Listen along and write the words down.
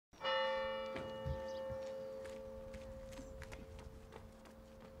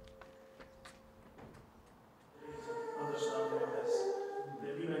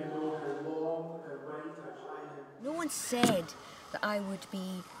said that I would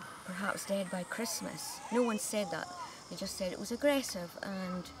be perhaps dead by Christmas. No one said that. They just said it was aggressive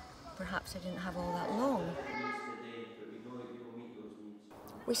and perhaps I didn't have all that long.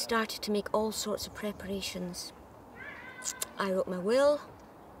 We started to make all sorts of preparations. I wrote my will.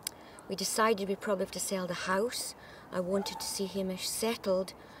 We decided we probably have to sell the house. I wanted to see Hamish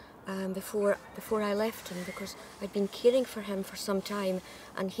settled before I left him, because I'd been caring for him for some time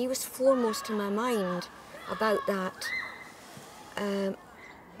and he was foremost in my mind about that.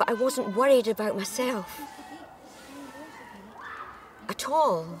 But I wasn't worried about myself at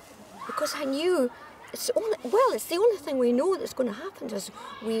all, because I knew it's the only thing we know that's going to happen is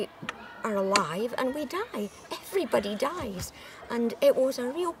we are alive and we die. Everybody dies, and it was a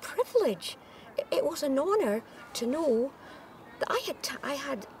real privilege. It was an honour to know that I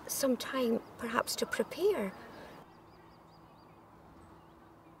had some time perhaps to prepare.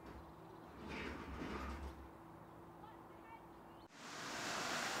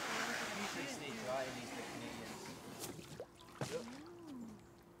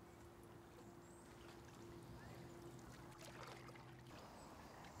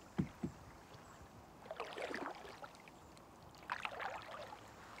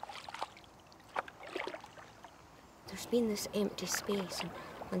 There's been this empty space, and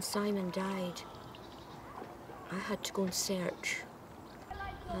when Simon died, I had to go and search,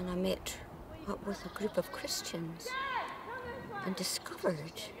 and I met up with a group of Christians and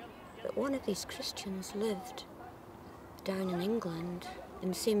discovered that one of these Christians lived down in England, in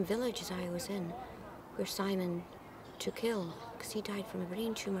the same village as I was in, where Simon took ill because he died from a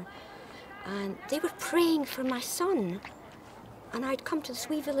brain tumour, and they were praying for my son. And I'd come to this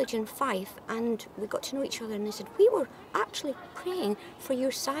wee village in Fife and we got to know each other, and they said, we were actually praying for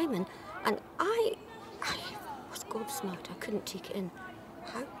your Simon. And I was gobsmacked. I couldn't take it in.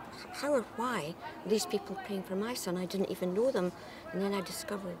 How or why these people praying for my son? I didn't even know them. And then I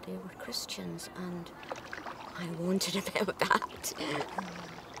discovered they were Christians, and I wanted a bit of that.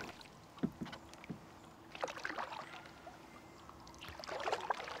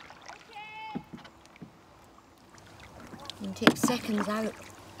 You can take seconds out,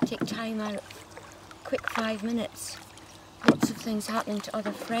 take time out, quick 5 minutes. Lots of things happening to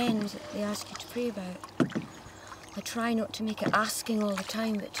other friends that they ask you to pray about. I try not to make it asking all the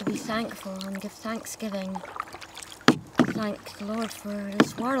time, but to be thankful and give thanksgiving. Thank the Lord for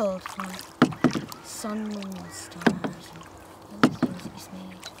this world, for the sun and the stars and all the things that He's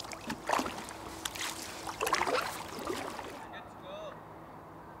made.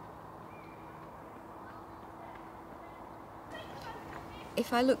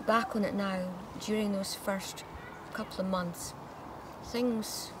 If I look back on it now, during those first couple of months,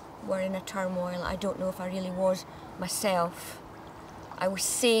 things were in a turmoil. I don't know if I really was myself. I was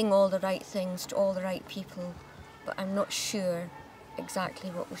saying all the right things to all the right people, but I'm not sure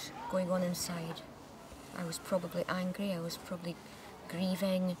exactly what was going on inside. I was probably angry, I was probably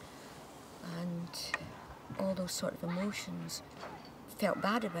grieving, and all those sort of emotions. Felt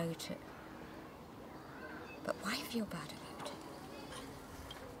bad about it. But why feel bad about it?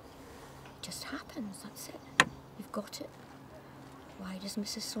 It just happens, that's it. You've got it. Why does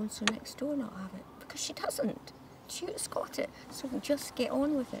Mrs. So-and-so next door not have it? Because she doesn't. She's got it. So just get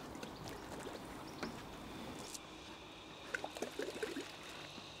on with it.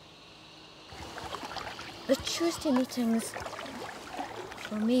 The Tuesday meetings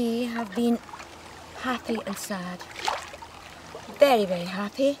for me have been happy and sad. Very, very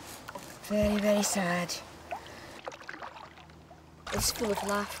happy. Very, very sad. It's full of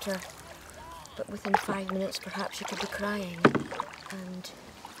laughter, but within 5 minutes perhaps you could be crying. And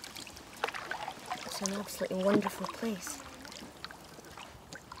it's an absolutely wonderful place.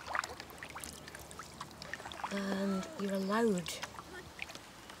 And you're allowed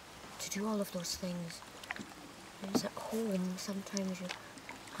to do all of those things. Whereas at home, sometimes you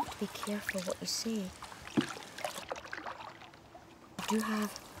have to be careful what you say. We do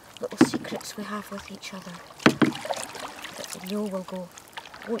have little secrets we have with each other that we know won't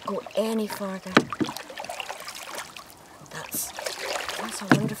go any further. That's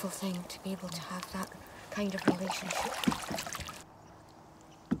a wonderful thing, to be able to have that kind of relationship.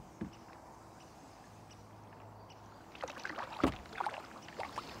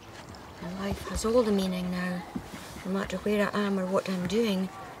 And life has all the meaning now. No matter where I am or what I'm doing,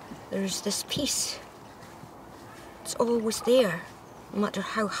 there's this peace. It's always there. No matter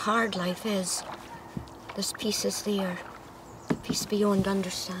how hard life is, this peace is there. Peace beyond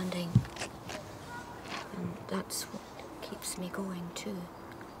understanding. And that's what keeps me going too,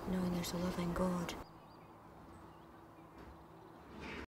 knowing there's a loving God.